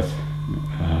which is worth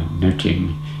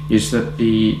noting is that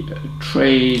the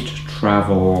trade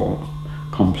travel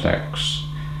complex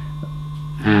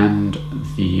and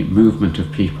the movement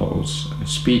of peoples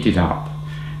speeded up,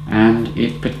 and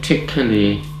it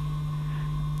particularly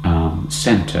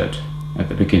centered at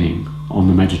the beginning on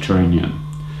the Mediterranean,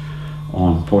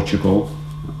 on Portugal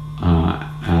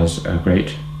as a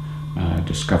great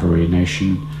discovery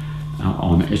nation,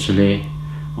 on Italy,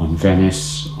 on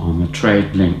Venice, on the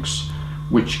trade links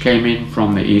which came in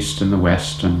from the east and the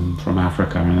west and from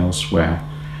Africa and elsewhere,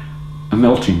 a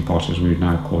melting pot, as we would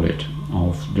now call it,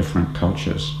 of different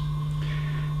cultures.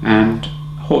 And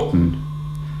Horton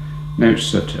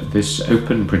notes that this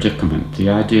open predicament, the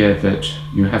idea that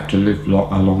you have to live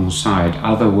alongside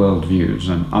other worldviews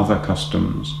and other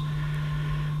customs,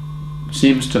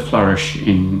 seems to flourish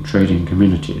in trading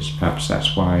communities. Perhaps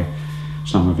that's why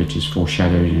some of it is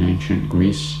foreshadowed in ancient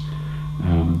Greece,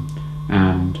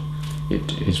 and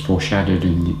it is foreshadowed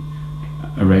in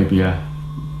Arabia,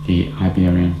 the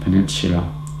Iberian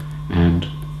Peninsula, and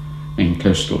in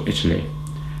coastal Italy,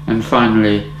 and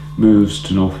finally moves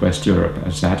to northwest Europe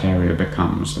as that area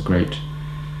becomes the great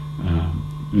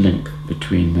link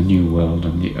between the New World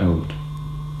and the Old.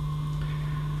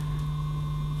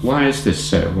 Why is this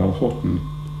so? Well, Horton,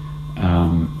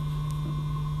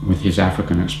 with his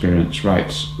African experience,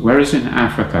 writes, whereas in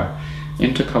Africa,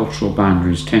 intercultural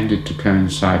boundaries tended to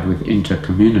coincide with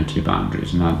inter-community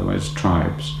boundaries, in other words,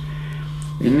 tribes.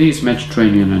 In these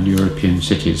Mediterranean and European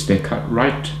cities, they cut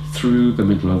right through the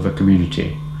middle of the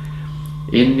community.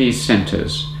 In these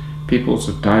centres, peoples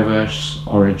of diverse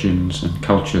origins and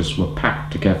cultures were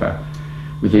packed together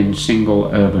within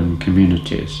single urban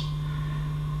communities.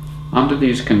 Under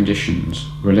these conditions,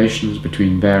 relations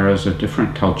between bearers of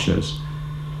different cultures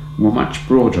were much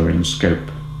broader in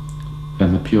scope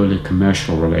than the purely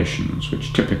commercial relations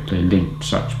which typically linked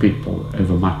such people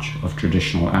over much of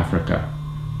traditional Africa.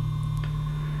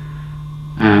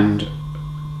 And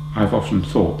I've often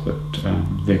thought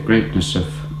that the greatness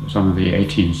of some of the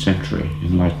 18th century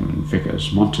Enlightenment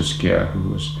figures, Montesquieu,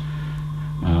 who was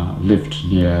lived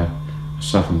near a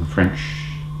southern French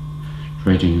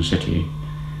trading city,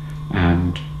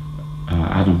 and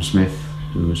Adam Smith,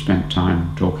 who spent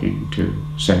time talking to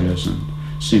sailors and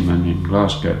seamen in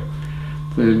Glasgow,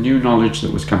 the new knowledge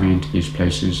that was coming into these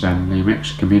places and the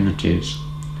mixed communities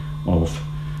of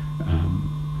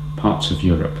parts of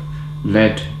Europe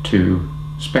led to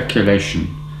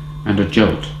speculation and a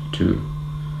jolt to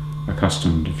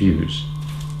accustomed views.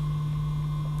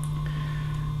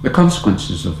 The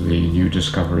consequences of the new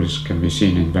discoveries can be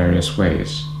seen in various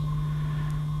ways.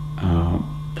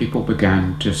 People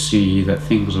began to see that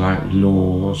things like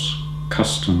laws,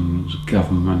 customs,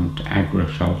 government,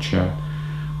 agriculture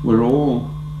were all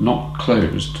not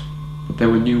closed, but there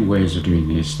were new ways of doing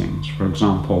these things. For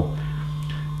example,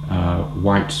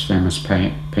 White's famous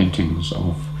paintings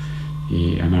of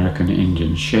the American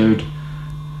Indians showed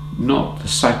not the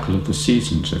cycle of the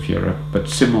seasons of Europe, but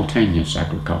simultaneous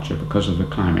agriculture. Because of the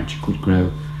climate, you could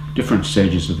grow different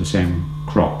stages of the same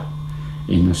crop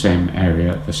in the same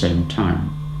area at the same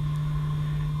time.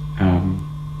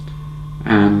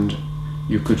 And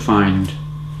you could find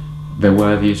there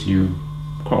were these new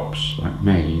crops like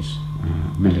maize,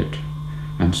 millet,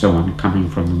 and so on, coming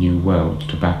from the New World,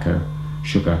 tobacco,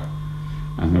 sugar,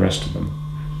 and the rest of them.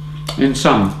 In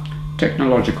sum,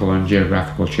 technological and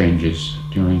geographical changes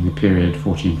during the period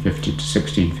 1450 to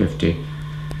 1650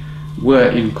 were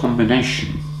in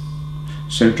combination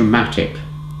so dramatic,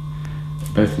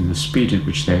 both in the speed at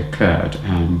which they occurred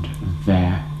and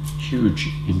their huge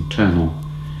internal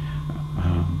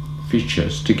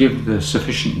features, to give the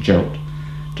sufficient jolt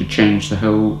to change the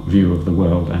whole view of the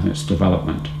world and its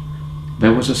development.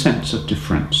 There was a sense of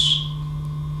difference,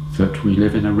 that we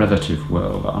live in a relative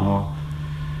world. Our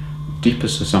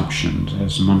deepest assumptions,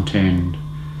 as Montaigne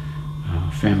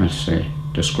famously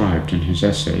described in his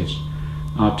essays,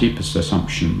 our deepest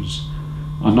assumptions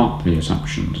are not the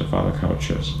assumptions of other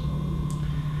cultures.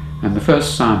 And the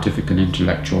first scientific and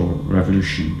intellectual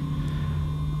revolution,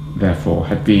 therefore,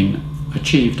 had been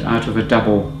achieved out of a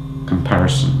double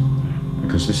comparison,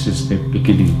 because this is the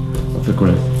beginning of the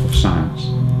growth of science.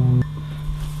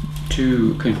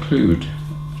 To conclude,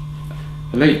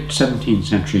 the late 17th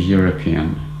century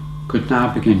European could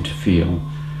now begin to feel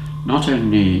not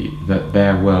only that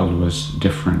their world was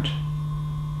different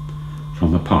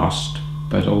from the past,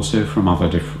 but also from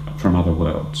other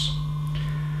worlds.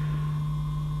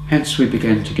 Hence we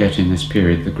begin to get in this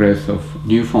period the growth of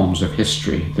new forms of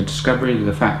history, the discovery of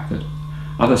the fact that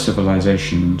other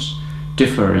civilizations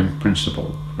differ in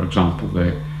principle. For example,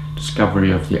 the discovery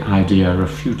of the idea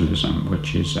of feudalism,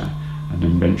 which is an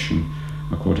invention,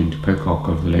 according to Pocock,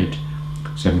 of the late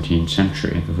 17th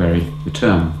century, the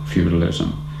term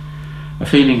feudalism, a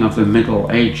feeling of the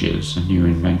Middle Ages, a new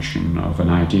invention of an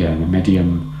idea, the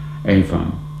medium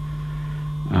aevum,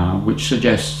 which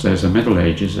suggests there's a Middle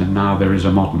Ages and now there is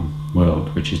a modern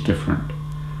world which is different,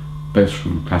 both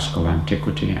from classical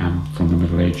antiquity and from the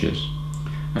Middle Ages.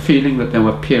 A feeling that there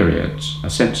were periods, a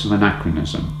sense of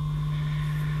anachronism.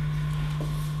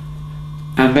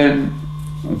 And then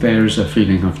there is a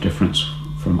feeling of difference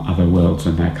from other worlds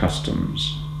and their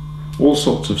customs. All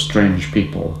sorts of strange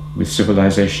people with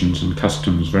civilizations and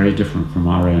customs very different from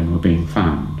our own were being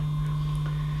found.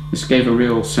 This gave a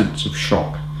real sense of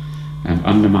shock and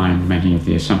undermined many of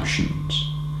the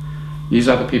assumptions. These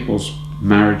other people's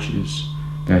marriages,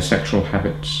 their sexual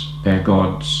habits, their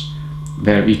gods,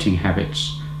 their eating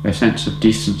habits, their sense of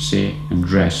decency and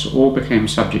dress all became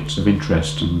subjects of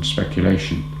interest and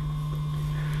speculation.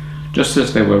 Just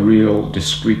as there were real,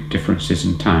 discrete differences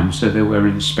in time, so there were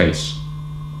in space.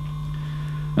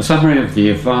 A summary of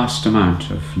the vast amount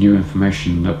of new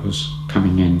information that was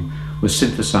coming in was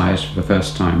synthesized for the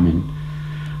first time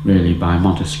really by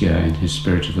Montesquieu in his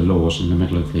Spirit of the Laws in the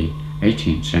middle of the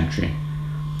 18th century.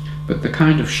 But the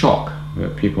kind of shock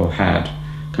that people had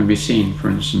can be seen, for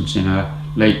instance, in a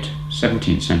late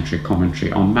 17th century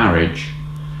commentary on marriage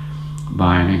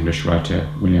by an English writer,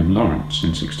 William Lawrence, in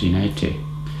 1680.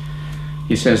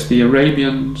 He says, "The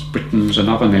Arabians, Britons and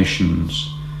other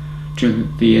nations, to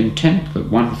the intent that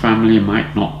one family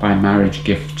might not by marriage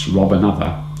gifts rob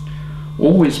another,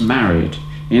 always married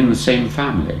in the same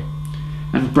family,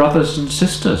 and brothers and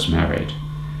sisters married,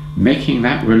 making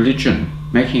that religion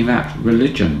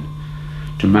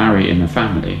to marry in a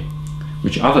family,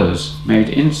 which others made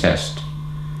incest,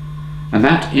 and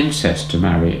that incest to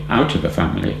marry out of a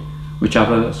family, which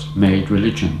others made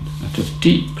religion." At a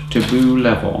deep taboo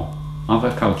level,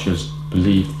 other cultures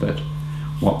believed that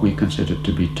what we considered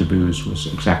to be taboos was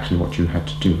exactly what you had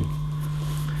to do.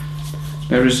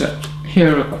 There is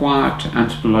here a quiet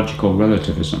anthropological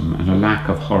relativism and a lack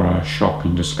of horror, shock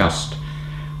and disgust,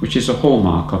 which is a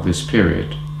hallmark of this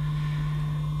period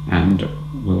and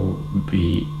will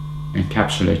be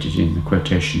encapsulated in the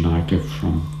quotation I give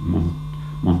from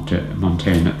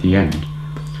Montaigne at the end.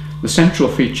 The central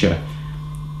feature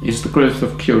is the growth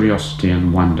of curiosity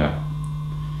and wonder.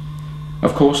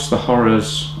 Of course, the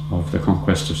horrors of the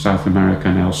conquest of South America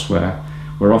and elsewhere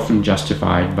were often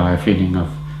justified by a feeling of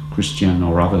Christian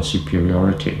or other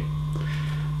superiority.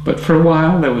 But for a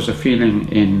while there was a feeling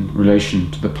in relation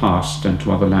to the past and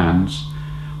to other lands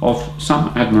of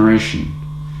some admiration,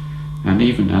 and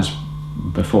even as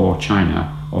before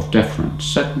China, of deference,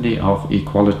 certainly of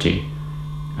equality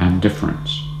and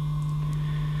difference.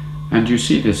 And you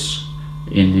see this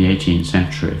in the 18th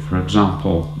century. For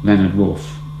example, Leonard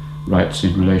Woolf writes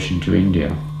in relation to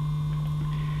India,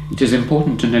 "It is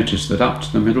important to notice that up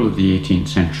to the middle of the 18th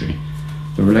century,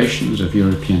 the relations of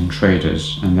European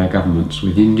traders and their governments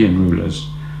with Indian rulers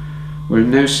were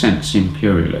in no sense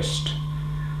imperialist.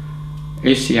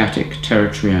 Asiatic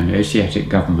territory and Asiatic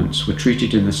governments were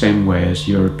treated in the same way as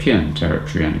European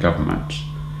territory and governments.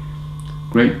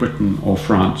 Great Britain or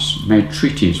France made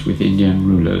treaties with Indian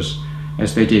rulers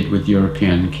as they did with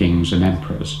European kings and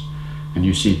emperors." And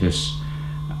you see this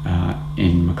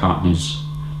in Macartney's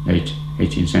late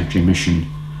 18th century mission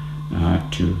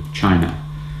to China.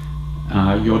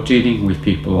 You're dealing with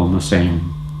people on the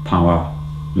same power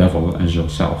level as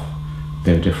yourself.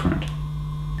 They're different.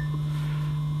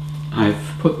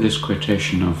 I've put this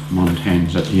quotation of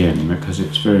Montaigne's at the end because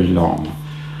it's very long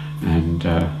and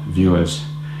viewers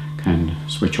can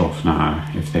switch off now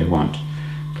if they want.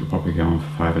 It'll probably go on for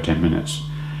 5 or 10 minutes,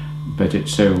 but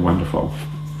it's so wonderful.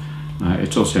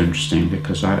 It's also interesting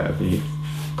because the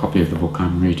copy of the book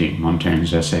I'm reading,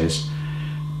 Montaigne's Essays,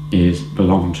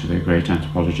 belonged to the great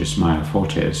anthropologist Meyer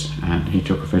Fortes, and he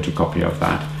took a photocopy of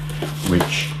that,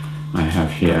 which I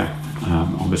have here.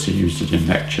 Obviously used it in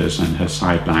lectures and has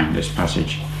sidelined this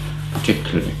passage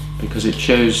particularly because it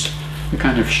shows the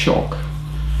kind of shock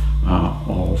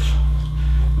of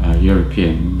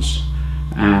Europeans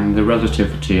and the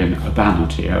relativity and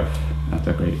urbanity of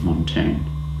the great Montaigne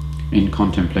in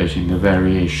contemplating the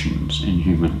variations in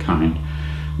humankind,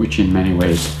 which in many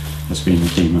ways has been the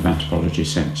theme of anthropology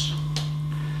since.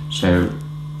 So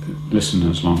listen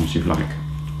as long as you like.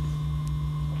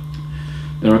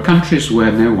 "There are countries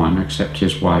where no one except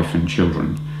his wife and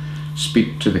children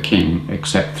speak to the king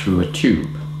except through a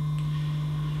tube.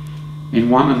 In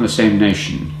one and the same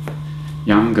nation,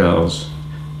 young girls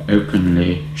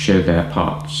openly show their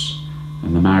parts,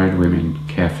 and the married women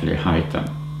carefully hide them.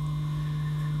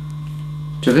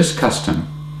 To this custom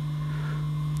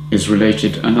is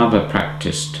related another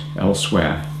practiced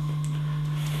elsewhere,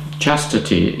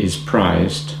 Chastity is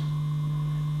prized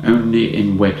only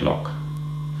in wedlock,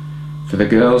 for the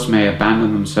girls may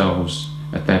abandon themselves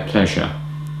at their pleasure,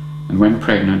 and when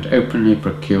pregnant openly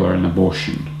procure an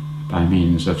abortion by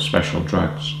means of special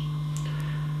drugs.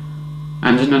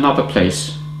 And in another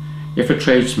place, if a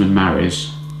tradesman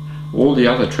marries, all the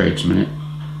other tradesmen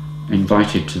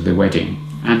invited to the wedding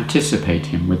anticipate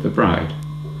him with the bride,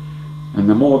 and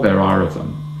the more there are of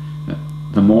them,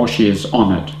 the more she is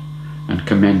honoured and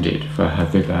commended for her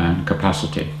vigour and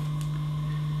capacity.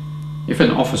 If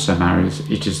an officer marries,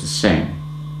 it is the same,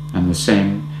 and the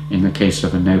same in the case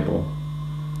of a noble.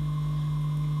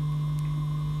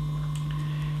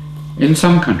 In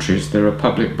some countries there are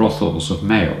public brothels of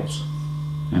males,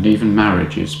 and even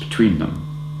marriages between them.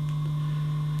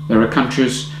 There are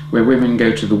countries where women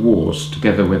go to the wars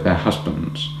together with their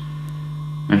husbands,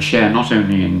 and share not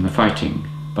only in the fighting,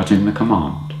 but in the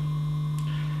command,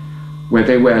 where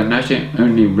they wear not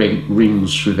only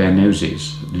rings through their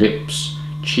noses, lips,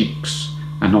 cheeks,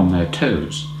 and on their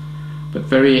toes, but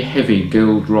very heavy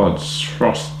gold rods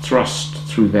thrust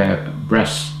through their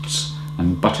breasts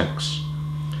and buttocks,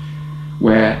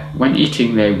 where, when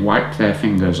eating, they wipe their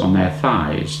fingers on their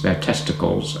thighs, their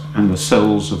testicles, and the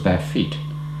soles of their feet,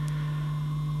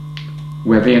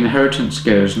 where the inheritance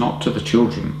goes not to the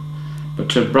children, but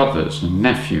to brothers and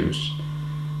nephews,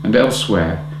 and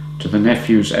elsewhere to the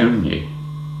nephews only,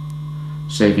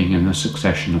 saving in the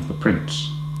succession of the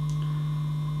prince,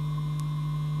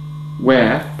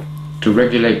 where, to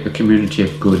regulate the community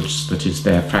of goods that is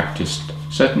there practised,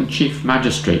 certain chief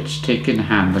magistrates take in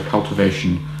hand the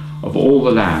cultivation of all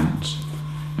the lands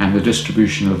and the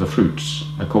distribution of the fruits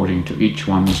according to each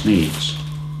one's needs,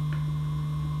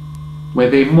 where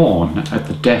they mourn at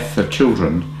the death of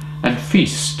children and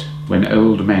feast when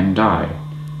old men die,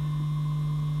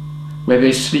 where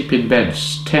they sleep in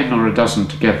beds 10 or a dozen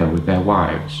together with their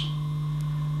wives,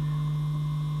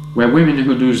 where women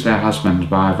who lose their husbands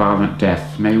by a violent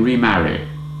death may remarry,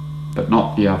 but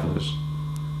not the others,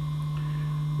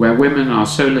 where women are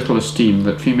so little esteemed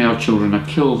that female children are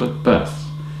killed at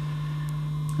birth,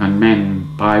 and men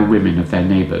buy women of their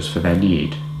neighbours for their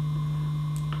need,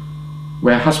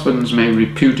 where husbands may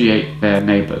repudiate their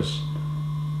neighbours,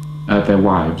 their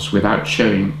wives, without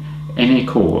showing any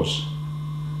cause,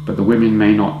 but the women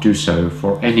may not do so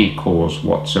for any cause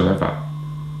whatsoever,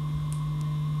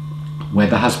 where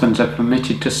the husbands are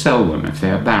permitted to sell them if they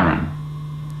are barren,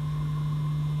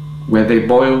 where they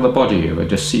boil the body of a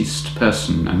deceased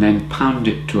person and then pound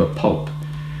it to a pulp,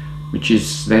 which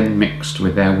is then mixed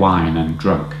with their wine and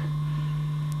drunk,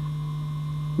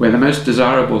 where the most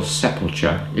desirable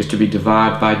sepulture is to be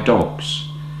devoured by dogs,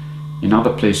 in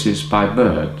other places by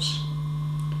birds,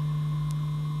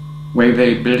 where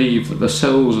they believe that the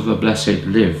souls of the blessed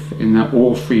live in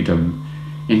all freedom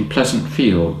in pleasant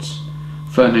fields,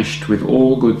 furnished with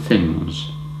all good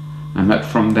things, and that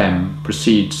from them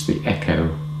proceeds the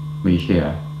echo we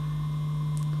hear,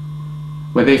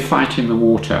 where they fight in the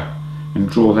water and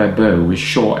draw their bow with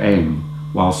sure aim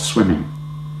while swimming,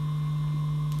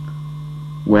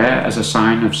 where, as a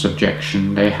sign of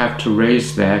subjection, they have to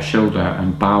raise their shoulder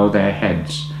and bow their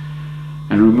heads,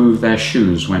 and remove their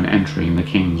shoes when entering the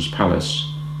king's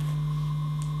palace,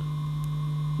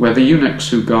 where the eunuchs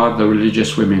who guard the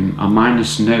religious women are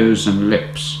minus nose and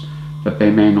lips, that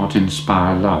they may not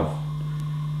inspire love,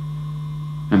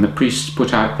 and the priests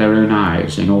put out their own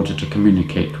eyes in order to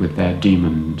communicate with their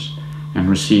demons and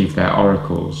receive their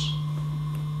oracles,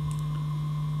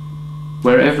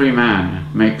 where every man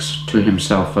makes to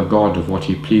himself a god of what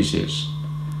he pleases,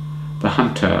 the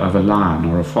hunter of a lion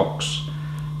or a fox,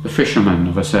 the fisherman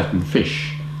of a certain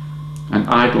fish, and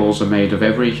idols are made of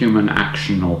every human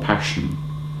action or passion.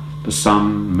 The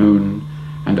sun, moon,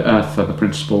 and earth are the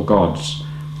principal gods,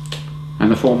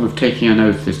 and the form of taking an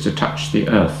oath is to touch the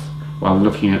earth while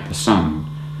looking at the sun,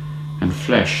 and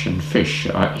flesh and fish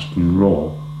are eaten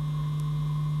raw,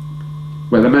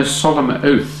 where the most solemn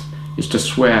oath is to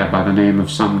swear by the name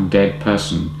of some dead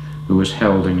person who was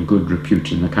held in good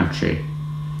repute in the country,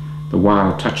 the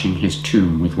while touching his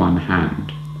tomb with one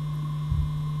hand,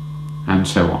 and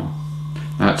so on.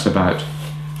 That's about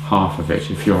half of it.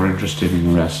 If you're interested in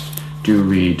the rest, do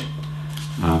read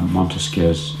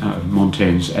Montaigne's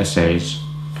essays.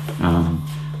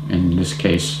 In this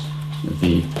case,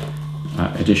 the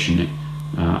edition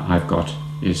I've got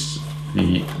is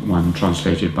the one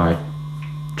translated by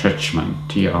Tretchman,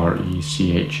 T-R-E-C-H-M-A-N-N,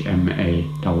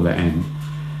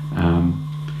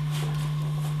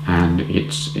 and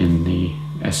it's in the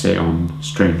essay on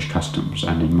strange customs,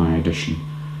 and in my edition,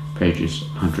 pages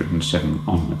 107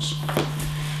 onwards.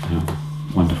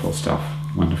 Wonderful stuff,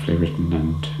 wonderfully written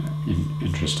and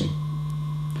interesting.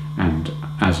 and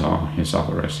as are his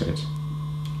other essays.